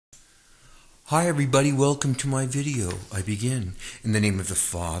Hi everybody, welcome to my video. I begin in the name of the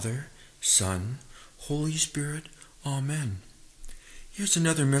Father, Son, Holy Spirit, Amen. Here's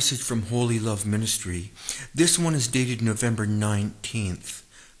another message from Holy Love Ministry. This one is dated November 19th,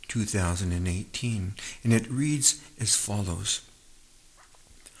 2018, and it reads as follows.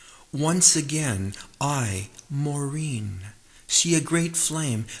 Once again, I, Maureen, see a great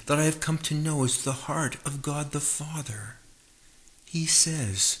flame that I have come to know as the heart of God the Father. He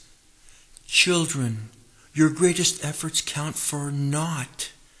says, "Children, your greatest efforts count for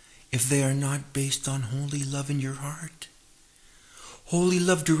naught if they are not based on holy love in your heart. Holy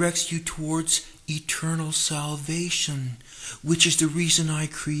love directs you towards eternal salvation, which is the reason I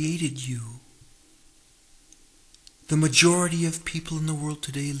created you. The majority of people in the world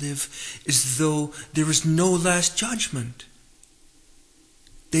today live as though there is no last judgment.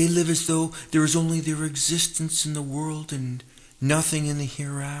 They live as though there is only their existence in the world and nothing in the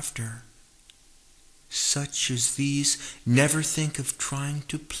hereafter. Such as these never think of trying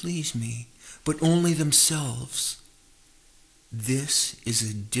to please me, but only themselves. This is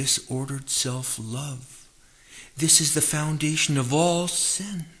a disordered self-love. This is the foundation of all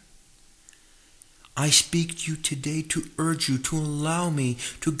sin. I speak to you today to urge you to allow me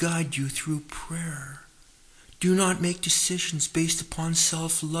to guide you through prayer. Do not make decisions based upon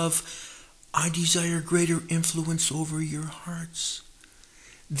self-love. I desire greater influence over your hearts.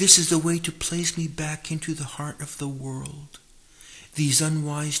 This is the way to place me back into the heart of the world. These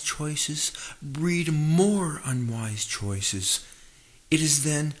unwise choices breed more unwise choices. It is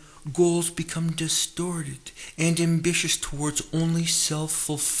then goals become distorted and ambitious towards only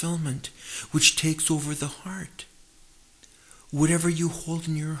self-fulfillment, which takes over the heart. Whatever you hold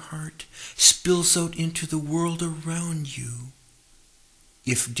in your heart spills out into the world around you.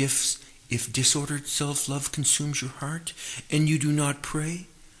 If disordered self-love consumes your heart and you do not pray,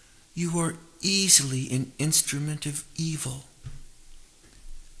 you are easily an instrument of evil.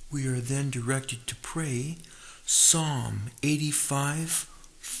 We are then directed to pray Psalm 85,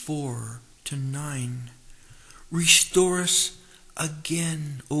 4-9. Restore us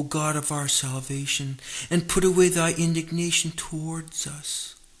again, O God of our salvation, and put away thy indignation towards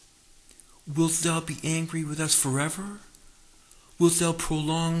us. Wilt thou be angry with us forever? Wilt thou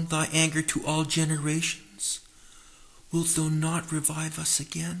prolong thy anger to all generations? Wilt thou not revive us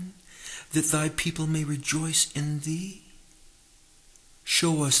again, that thy people may rejoice in thee?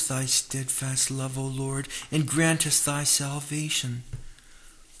 Show us thy steadfast love, O Lord, and grant us thy salvation.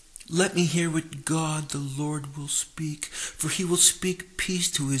 Let me hear what God the Lord will speak, for he will speak peace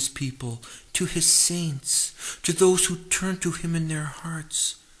to his people, to his saints, to those who turn to him in their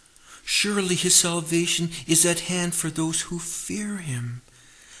hearts. Surely his salvation is at hand for those who fear him,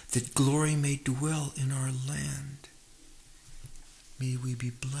 that glory may dwell in our land." May we be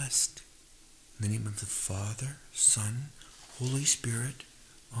blessed. In the name of the Father, Son, Holy Spirit,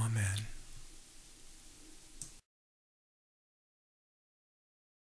 Amen.